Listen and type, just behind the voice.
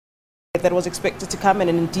that was expected to come in,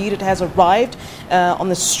 and indeed it has arrived on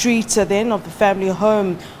the street then of the family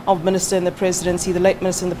home of Minister in the Presidency, the late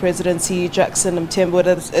Minister in the Presidency, Jackson Mthembu.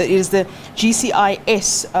 It is the GCSI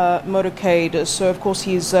motorcade. So of course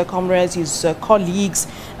his comrades, his colleagues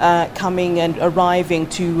coming and arriving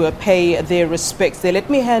to pay their respects there. Let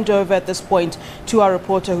me hand over at this point to our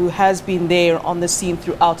reporter who has been there on the scene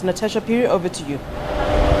throughout. Natasha Phiri, over to you.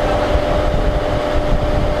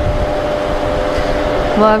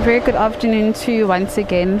 Well, a very good afternoon to you once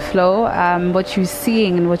again, Flo. What you're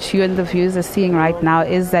seeing and what you and the viewers are seeing right now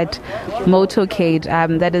is that motorcade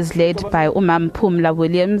that is led by Mpumalanga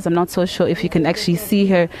Williams. I'm not so sure if you can actually see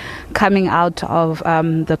her coming out of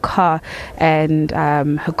the car, and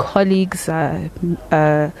her colleagues,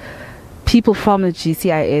 people from the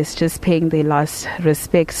GCIS just paying their last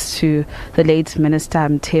respects to the late Minister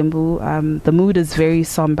Mthembu. The mood is very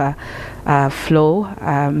somber, Flo.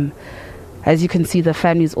 As you can see, the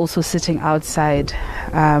family is also sitting outside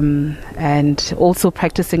and also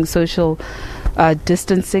practicing social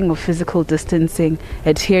distancing or physical distancing,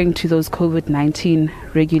 adhering to those COVID-19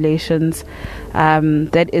 regulations.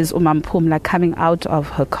 That is Mpumalanga coming out of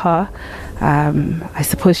her car. I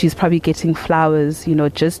suppose she's probably getting flowers,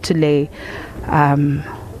 just to lay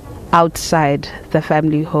outside the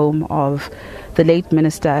family home of the late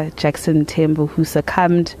Minister Jackson Mthembu, who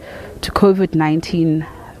succumbed to COVID-19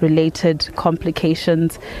 related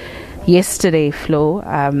complications yesterday, Flo.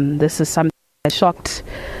 This is something that shocked,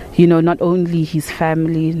 not only his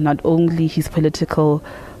family, not only his political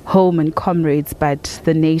home and comrades, but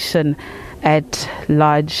the nation at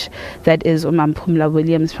large. That is Mpumalanga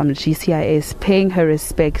Williams from GCIS paying her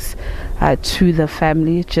respects to the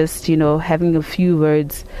family, just having a few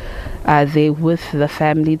words there with the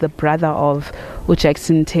family. The brother of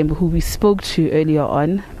Jackson Mthembu, who we spoke to earlier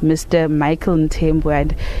on, Mr. Michael Mthembu,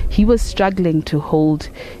 and he was struggling to hold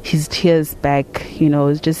his tears back,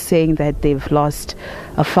 just saying that they've lost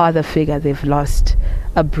a father figure, they've lost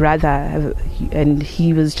a brother, and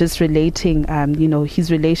he was just relating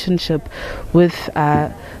his relationship with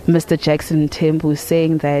Mr. Jackson Mthembu,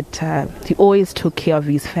 saying that he always took care of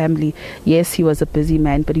his family. Yes, he was a busy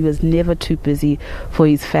man, but he was never too busy for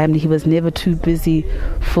his family. He was never too busy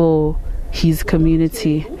for his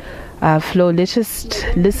community. Flo, let's just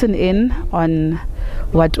listen in on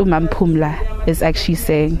what Mpumalanga is actually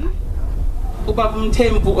saying.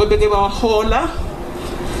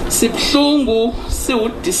 Sibhlungu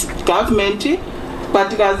siwu government, but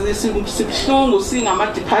kazi sibhlungu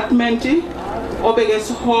singama department obeke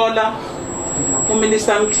sihola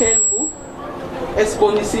uMinister Mthembu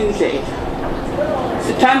esibonisa indlela.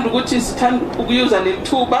 Sithanda ukuyuza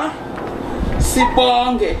lethuba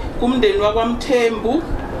sibonge kumndeni wakwaMthembu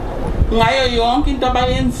ngayo yonke into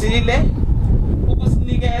abayenzile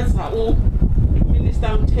ukusinikeza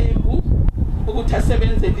uMinister Mthembu ukuthi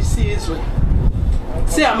asebenzele isizwe.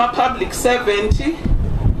 I'm a public servant,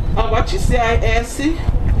 our GCIS,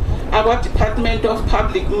 our Department of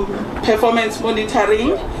Public Performance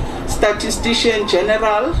Monitoring, Statistician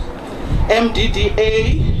General,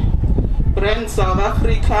 MDDA, Brand South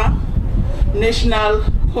Africa, National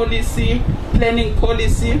Policy, Planning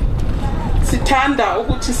Policy. Sithanda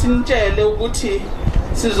ukuthi sinitshele ukuthi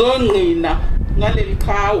sizongqina ngaleli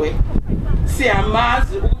qhawe.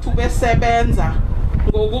 Siyamazi ukuthi ubesebenza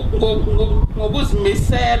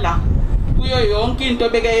ngokuzimisela kuyo yonke into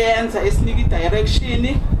bekeyenza esinika direction.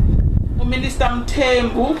 uMinister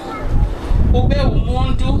Mthembu ube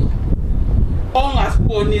umuntu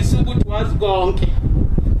ongasibonisi ukuthi wazi konke.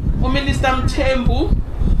 uMinister Mthembu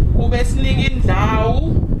ube sinika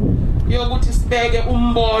indlawu yokuthi sibeke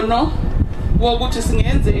umbono wokuthi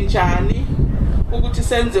singenze njani ukuthi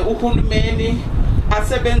senze uhulumeni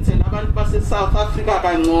asebenzele abantu base South Africa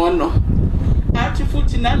kangcono. Athi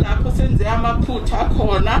futhi nalapho senze amaphutha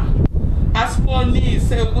akhona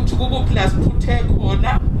asibonise ukuthi kuphi la siphuthe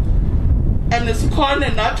khona, and sikhona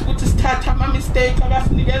nathi ukuthi sithatha ama mistake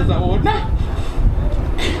akasinikeza wona.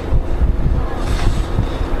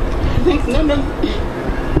 No.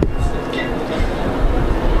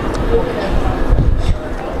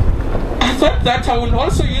 I thought that I will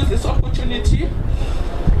also use this opportunity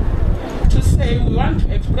to say we want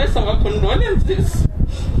to express our condolences.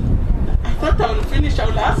 I thought I will finish. I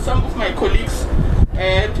will ask some of my colleagues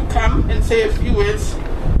to come and say a few words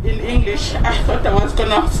in English. I thought I was going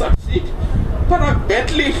to succeed, but I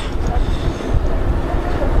badly.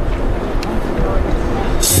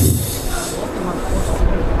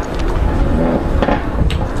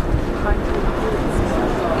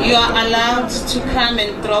 You are allowed to come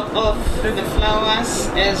and drop off the flowers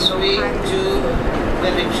as we do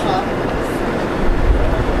the ritual.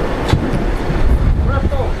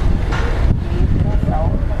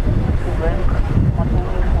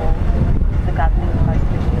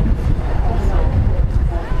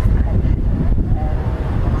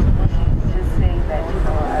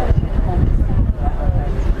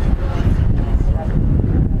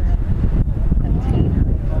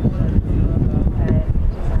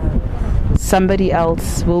 somebody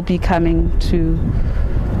else will be coming to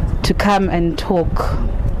come and talk.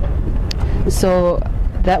 So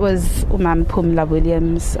that was Mpumalanga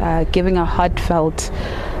Williams giving a heartfelt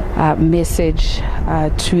message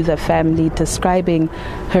to the family, describing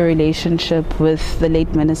her relationship with the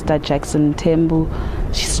late Minister Jackson Mthembu.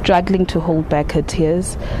 She's struggling to hold back her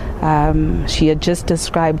tears. She had just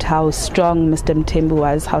described how strong Mr. Mthembu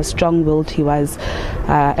was, how strong-willed he was,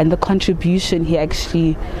 and the contribution he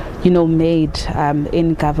actually, made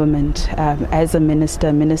in government as a minister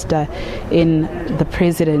in the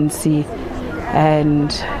presidency.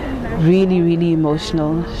 And really, really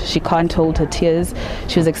emotional. She can't hold her tears.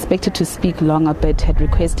 She was expected to speak longer, but had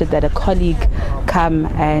requested that a colleague come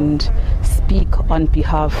and speak on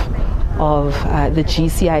behalf of the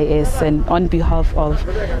GCIS and on behalf of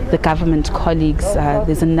the government colleagues.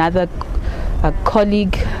 There's another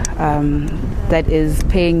colleague that is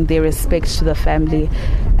paying their respects to the family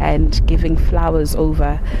and giving flowers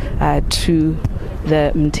over to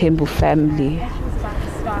the Mthembu family.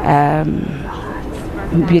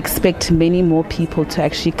 We expect many more people to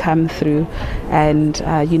actually come through and,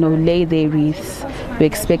 lay their wreaths. We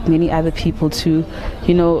expect many other people to,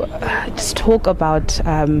 just talk about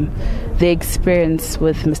their experience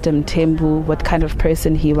with Mr. Mthembu, what kind of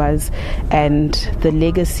person he was, and the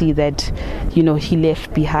legacy that, he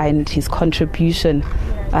left behind, his contribution,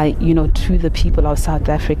 to the people of South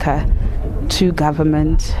Africa, to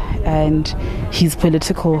government, and his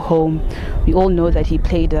political home. We all know that he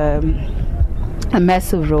played a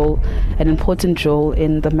massive role, an important role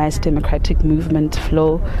in the mass democratic movement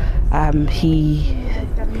flow.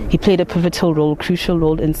 He played a pivotal role, crucial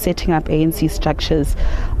role in setting up ANC structures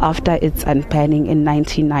after its unbanning in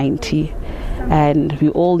 1990. And we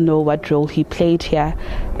all know what role he played here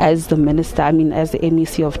as the minister, as the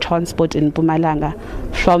MEC of Transport in Mpumalanga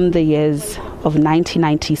from the years of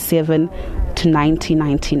 1997 to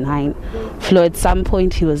 1999. Flo, at some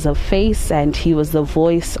point he was a face and he was the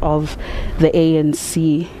voice of the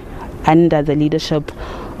ANC under the leadership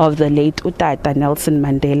of the late Utata Nelson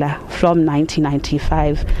Mandela from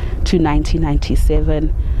 1995 to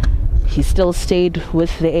 1997. He still stayed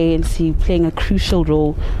with the ANC, playing a crucial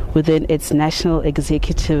role within its National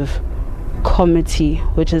Executive Committee,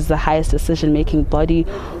 which is the highest decision-making body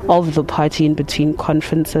of the party in between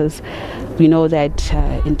conferences. We know that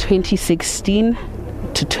in 2016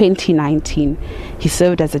 to 2019, he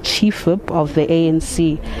served as a chief whip of the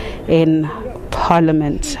ANC in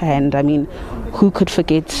Parliament. And who could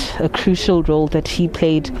forget a crucial role that he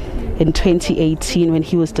played in 2018 when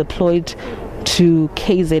he was deployed to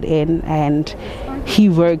KZN, and he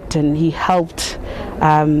worked and he helped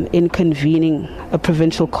in convening a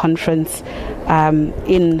provincial conference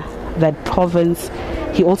in that province.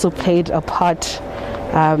 He also played a part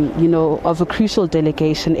of a crucial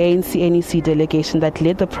delegation, ANC-NEC delegation, that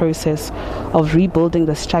led the process of rebuilding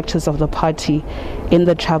the structures of the party in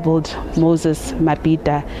the troubled Moses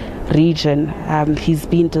Mabhida region. He's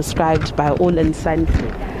been described by all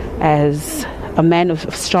Insanti as a man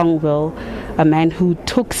of strong will, a man who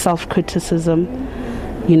took self-criticism,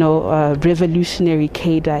 a revolutionary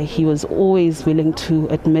cadre. He was always willing to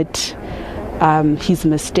admit his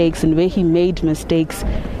mistakes, and where he made mistakes,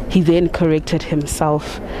 he then corrected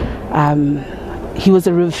himself. He was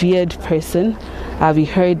a revered person. We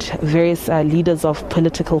heard various leaders of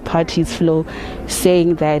political parties, Flo,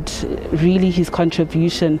 saying that really his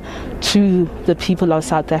contribution to the people of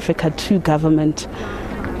South Africa, to government,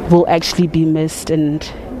 will actually be missed and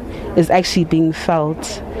is actually being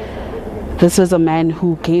felt. This was a man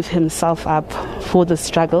who gave himself up for the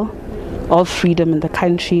struggle of freedom in the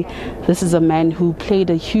country. This is a man who played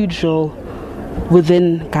a huge role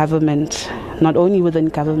within government, not only within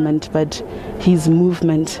government, but his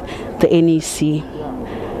movement, the NEC,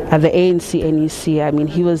 the ANC-NEC.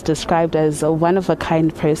 He was described as a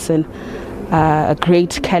one-of-a-kind person, a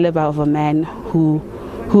great caliber of a man who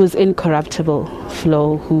was incorruptible,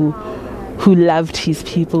 Flo, who loved his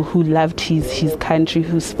people, who loved his country,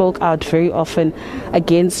 who spoke out very often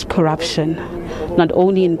against corruption, not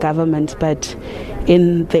only in government, but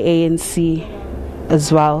in the ANC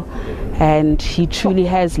as well. And he truly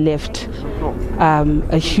has left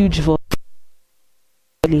a huge voice.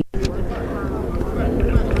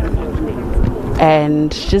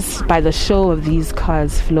 And just by the show of these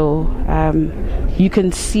cars, Flo, you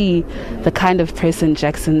can see the kind of person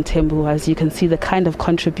Jackson Mthembu was. You can see the kind of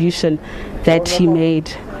contribution that he made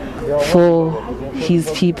for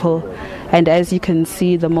his people. And as you can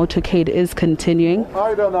see, the motorcade is continuing.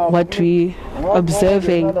 What we're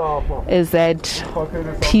observing is that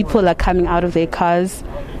people are coming out of their cars,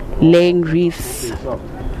 laying wreaths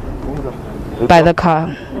by the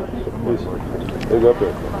car.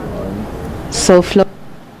 So, Flo,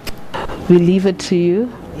 we leave it to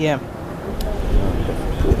you. Yeah.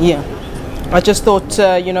 I just thought,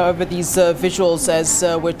 over these visuals as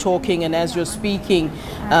we're talking and as you're speaking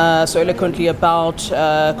so eloquently about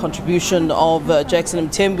contribution of Jackson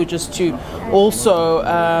Mthembu, just to also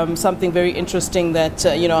something very interesting that,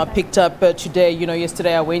 I picked up today.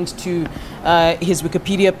 Yesterday I went to his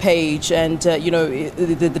Wikipedia page, and,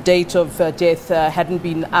 the date of death hadn't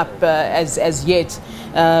been up as yet.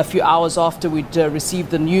 A few hours after we'd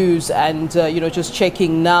received the news, and, just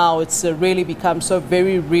checking now, it's really become so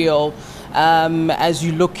very real. As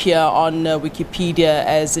you look here on Wikipedia,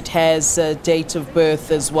 as it has date of birth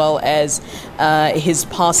as well as his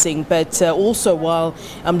passing. But also, while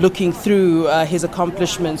I'm looking through his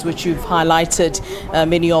accomplishments, which you've highlighted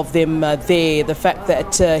many of them there, the fact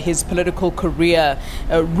that his political career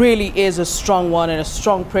really is a strong one and a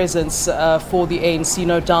strong presence for the ANC.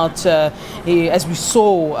 No doubt, as we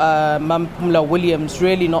saw Mpumalanga Williams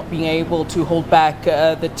really not being able to hold back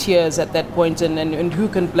the tears at that point, and who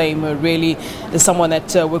can blame her, really? Is someone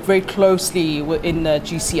that worked very closely in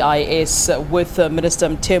GCIS with Minister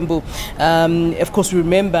Mthembu. Of course, we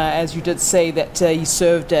remember, as you did say, that he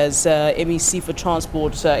served as MEC for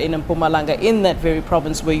Transport in Mpumalanga, in that very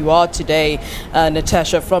province where you are today,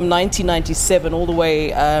 Natasha, from 1997 all the way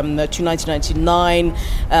to 1999,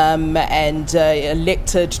 and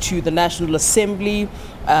elected to the National Assembly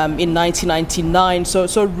in 1999.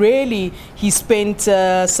 So really, he spent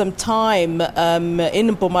some time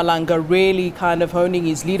in Mpumalanga, really kind of honing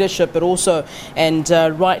his leadership, but also and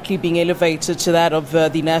rightly being elevated to that of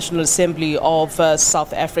the National Assembly of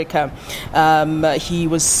South Africa. He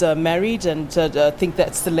was married, and I think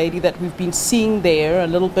that's the lady that we've been seeing there, a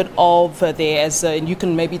little bit of there, as and you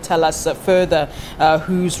can maybe tell us further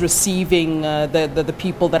who's receiving the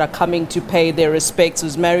people that are coming to pay their respects. He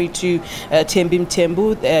was married to Thembi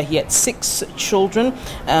Mthembu. He had 6 children,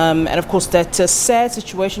 and of course that sad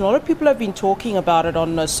situation. A lot of people have been talking about it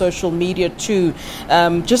on social media too,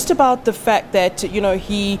 just about the fact that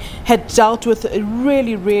he had dealt with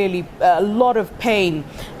really a lot of pain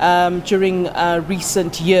during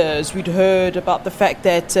recent years. We'd heard about the fact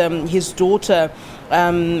that his daughter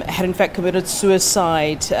had in fact committed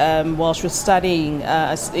suicide while she was studying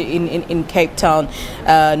in Cape Town,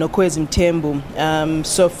 Nokwezi Mthembu.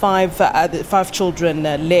 So 5 children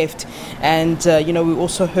left, and we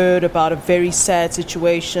also heard about a very sad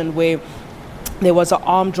situation where there was an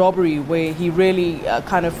armed robbery where he really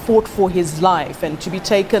kind of fought for his life, and to be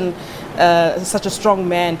taken, such a strong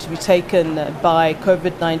man to be taken by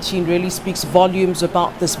COVID-19 really speaks volumes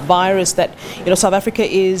about this virus that South Africa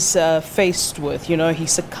is faced with. He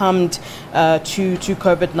succumbed to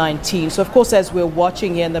COVID-19. So of course, as we're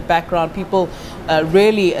watching here in the background, people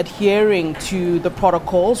really adhering to the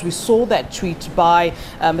protocols. We saw that tweet by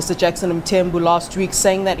Mr. Jackson Mthembu last week,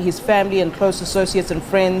 saying that his family and close associates and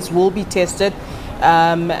friends will be tested.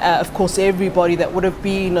 Of course, everybody that would have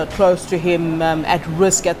been close to him at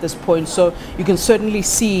risk at this point. So you can certainly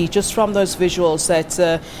see just from those visuals that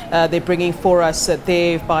they're bringing for us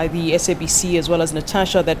there by the SABC as well as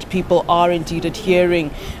Natasha, that people are indeed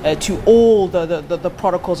adhering to all the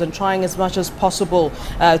protocols and trying as much as possible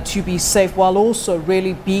to be safe, while also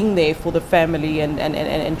really being there for the family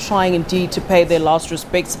and trying indeed to pay their last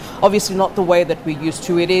respects. Obviously not the way that we're used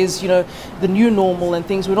to. It is, the new normal and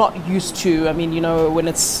things we're not used to. I mean, when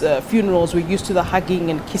it's funerals, we're used to the hugging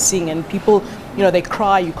and kissing, and people, they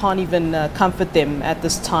cry. You can't even comfort them at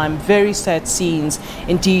this time. Very sad scenes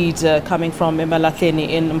indeed coming from Emalahleni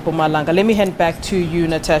in Mpumalanga. Let me hand back to you,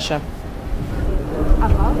 Natasha.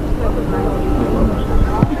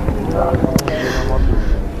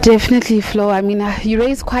 Definitely, Flo. I mean, you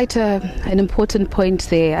raised quite an important point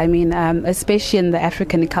there. I mean, especially in the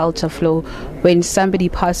African culture, Flo, when somebody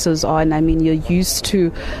passes on, I mean, you're used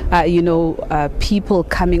to, people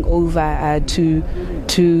coming over to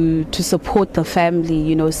support the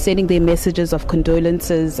family, sending their messages of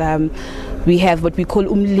condolences. We have what we call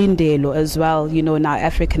umlindelo as well, in our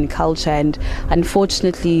African culture. And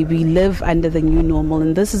unfortunately, we live under the new normal,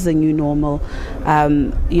 and this is the new normal.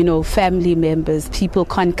 Family members, people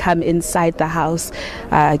can't come inside the house,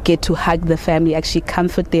 get to hug the family, actually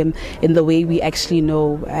comfort them in the way we actually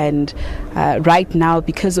know. And right now,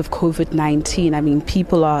 because of COVID-19, I mean,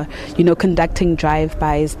 people are, conducting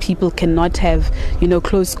drive-bys. People cannot have,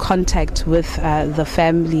 close contact with the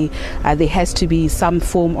family. There has to be some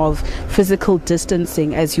form of physical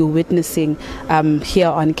distancing, as you're witnessing here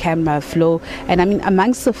on camera, Flo. And I mean,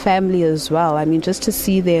 amongst the family as well, I mean, just to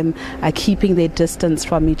see them keeping their distance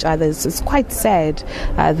from each other is quite sad.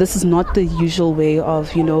 This is not the usual way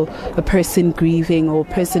of, a person grieving or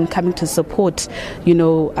a person coming to support,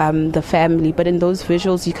 the family. But in those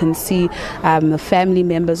visuals, you can see the family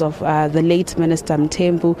members of the late Minister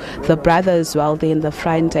Mthembu, the brother as well, there in the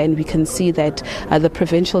front, and we can see that the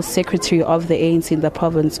provincial secretary of the ANC in the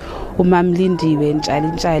province, Emalahleni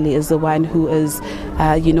Njali, is the one who is,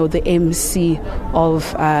 the MC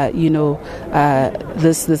of,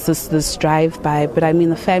 this drive-by. But I mean,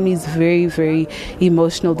 the family is very, very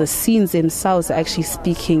emotional. The scenes themselves are actually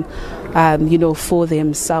speaking, for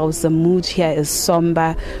themselves. The mood here is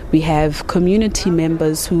somber. We have community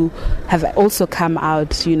members who have also come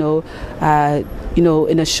out, in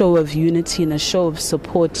a show of unity, in a show of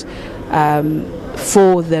support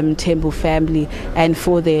for the Mthembu family and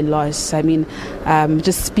for their loss. I mean,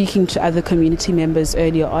 just speaking to other community members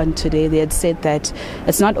earlier on today, they had said that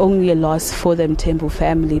it's not only a loss for the Mthembu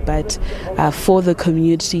family, but for the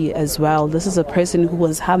community as well. This is a person who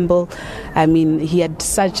was humble. I mean, he had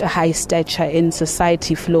such a high stature in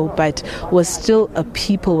society, Flo, but was still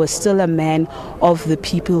was still a man of the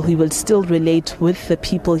people. He would still relate with the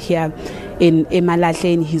people here in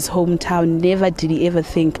Emalahleni, his hometown. Never did he ever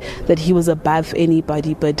think that he was above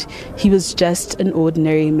anybody, but he was just an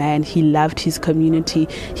ordinary man. He loved his community.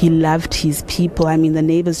 He loved his people. I mean, the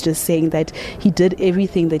neighbors just saying that he did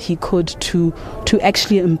everything that he could to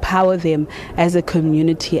actually empower them as a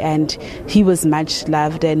community, and he was much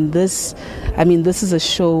loved. And this is a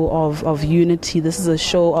show of unity. This is a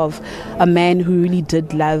show of a man who really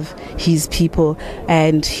did love his people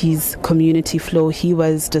and his community, Flo. He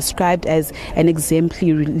was described as an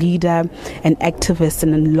exemplary leader, an activist,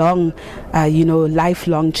 and a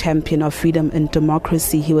lifelong champion of freedom and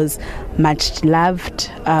democracy. He was much loved,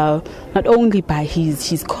 not only by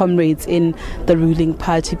his comrades in the ruling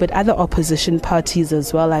party, but other opposition parties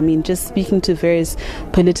as well. I mean, just speaking to various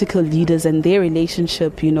political leaders and their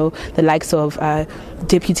relationship, the likes of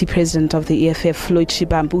Deputy President of the EFF, Floyd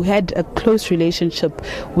Shibambu, who had a close relationship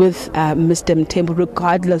with Mr. Mthembu,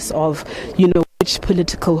 regardless of, which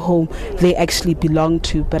political home they actually belong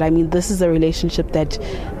to. But I mean, this is a relationship that,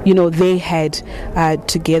 they had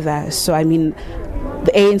together. So I mean,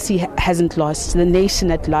 the ANC hasn't lost. The nation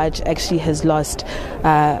at large actually has lost,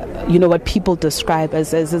 what people describe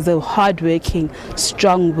as a hard-working,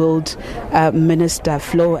 strong-willed minister,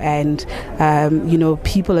 Flo. And,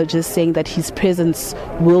 people are just saying that his presence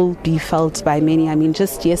will be felt by many. I mean,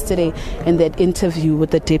 just yesterday in that interview with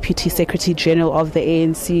the Deputy Secretary General of the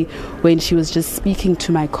ANC, when she was just speaking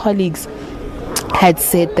to my colleagues, had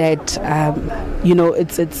said that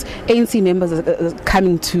it's ANC members are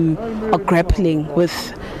coming to or grappling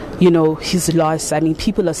with his loss. I mean,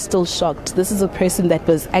 people are still shocked. This is a person that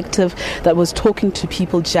was active, that was talking to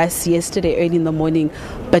people just yesterday early in the morning,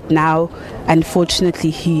 but now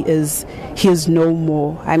unfortunately he is no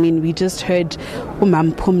more. I mean, we just heard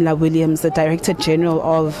Mpumalanga Williams, the Director General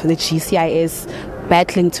of the GCSI,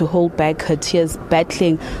 battling to hold back her tears,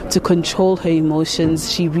 battling to control her emotions.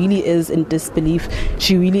 She really is in disbelief.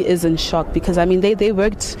 She really is in shock, because I mean, they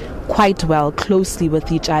worked quite well, closely with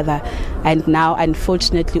each other. And now,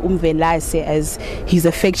 unfortunately, Umvelase, as he's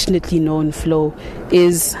affectionately known, Flo,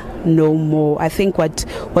 is no more. I think what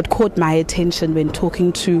caught my attention when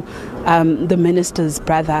talking to the minister's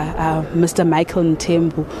brother, Mr. Michael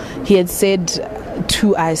Mthembu, he had said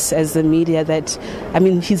to us as the media that, I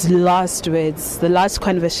mean, his last words, the last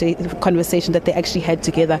conversation that they actually had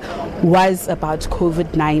together was about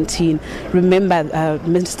COVID-19. Remember,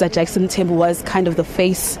 Minister Jackson Mthembu was kind of the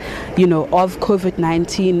face, of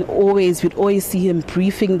COVID-19. We'd always see him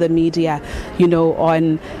briefing the media,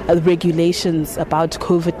 on regulations about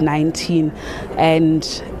COVID-19.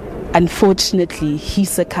 And unfortunately, he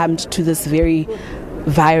succumbed to this very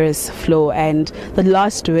virus, Flo. And the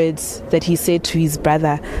last words that he said to his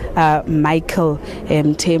brother, Michael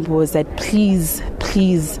Mthembu, was that please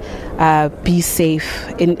be safe.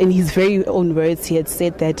 In his very own words, he had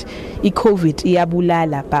said that COVID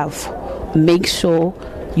iyabulala bafu. Make sure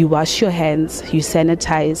you wash your hands, you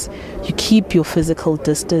sanitize, you keep your physical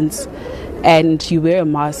distance, and you wear a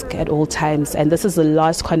mask at all times. And this is the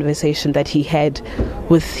last conversation that he had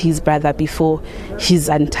with his brother before his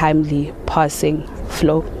untimely passing,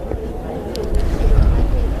 Flo.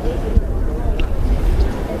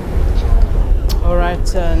 All right.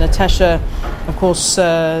 right, Natasha, of course,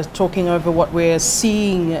 talking over what we're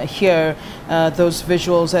seeing here, those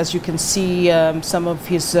visuals, as you can see, some of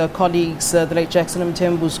his colleagues, the late Jackson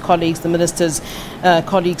Mthembu's colleagues, the minister's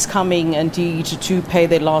colleagues coming indeed to pay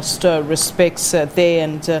their last respects there.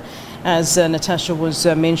 And as Natasha was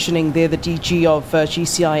mentioning there, the DG of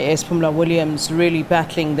GCSI, Pumla Williams, really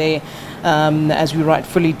battling there, as we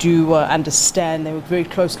rightfully do understand. They work very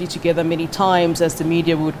closely together many times as the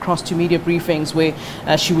media would cross to media briefings where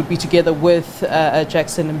she would be together with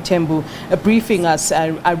Jackson Mthembu, briefing us,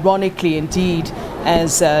 ironically indeed,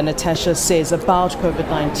 as Natasha says, about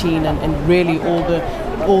COVID-19 and really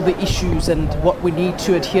all the issues and what we need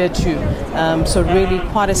to adhere to. So really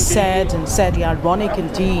quite a sad and sadly ironic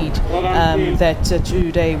indeed that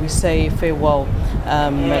today we say farewell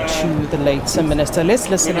to the late minister. Let's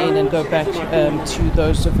listen in and go back to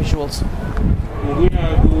those visuals.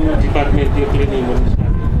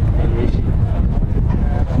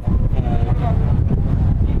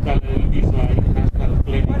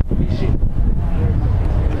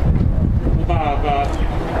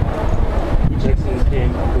 Jackson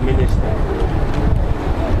Mthembu, minister,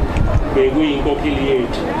 bekuyinkokheli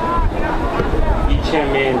yethu,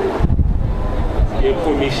 i-chairman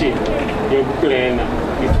ye-commission yokuplana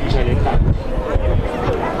i-future le-country.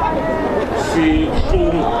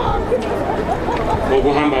 Sibuhlungu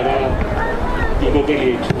ngokuhamba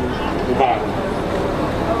inkokheli yethu ubaba.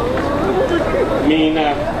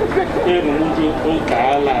 Mina engumuntu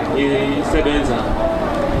odala ngisebenza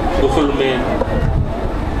kuhulumeni,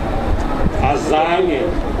 azange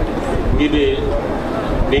ngibe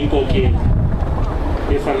nenkokheli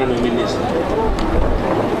efana nominister,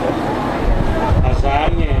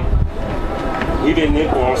 azange ngibe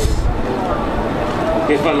neboss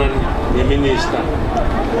efana neminister.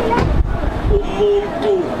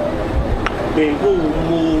 Umuntu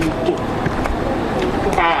bengumuntu,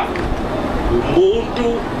 umuntu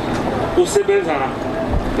usebenza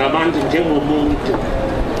nabantu njengomuntu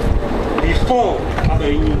before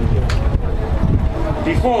abayinyuka,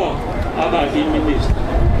 before ababe minister.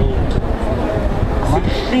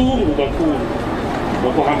 Sibuhlungu kakhulu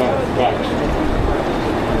ngokuhamba kwakhe.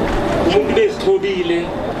 Umuntu bezithobile,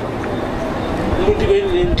 umuntu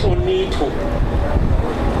benenhlonipho.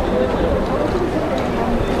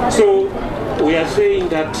 So we are saying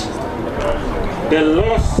that the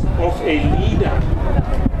loss of a leader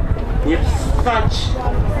with such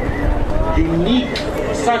unique,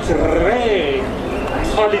 such rare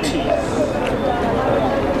qualities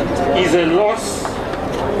is a loss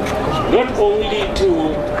not only to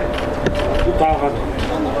government,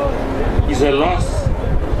 is a loss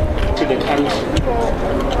to the country.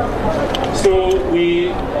 So we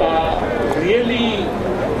are really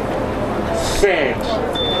sad,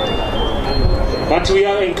 but we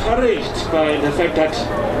are encouraged by the fact that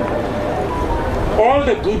all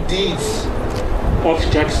the good deeds of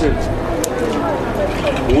Jackson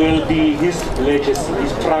will be his legacy,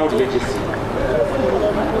 his proud legacy.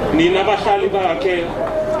 Nina bahlali bakhe,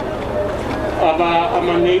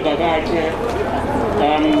 ama neighbor bakhe,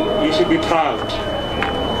 you should be proud,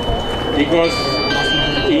 because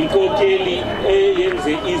inkokheli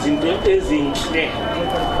eyenze izinto ezinhle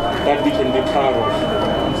that we can be proud of.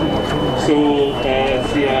 So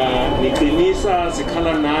siyaniqinisa,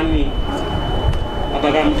 sikhala nani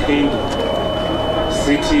abakamthembu,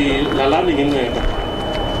 sithi lalani ngenceba.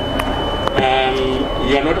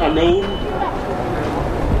 You are not alone.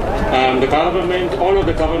 The government, all of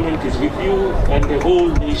the government is with you, and the whole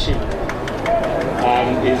nation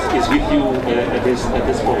is with you at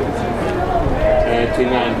this point.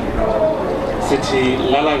 Tinani, sithi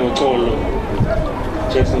lala ngoxolo,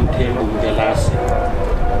 Jackson Mthembu ngelasi.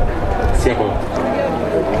 Siyabonga.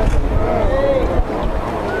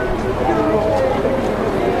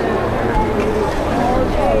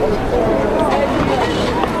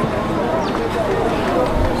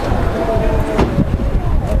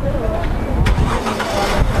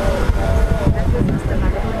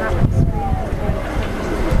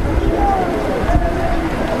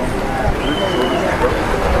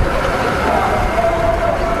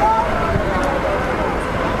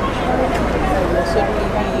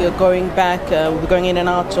 Going back, we're going in and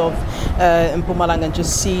out of Mpumalanga and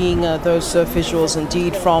just seeing those visuals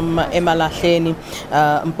indeed from Emalahleni,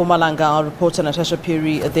 Mpumalanga. Our reporter Natasha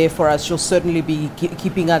Phiri there for us. She'll certainly be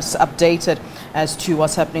keeping us updated as to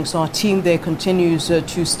what's happening. So our team there continues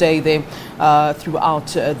to stay there throughout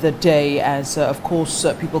the day as, of course,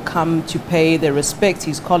 people come to pay their respects.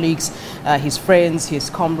 His colleagues, his friends,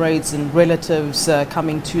 his comrades and relatives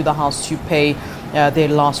coming to the house to pay their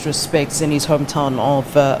last respects in his hometown of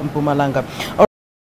Mpumalanga.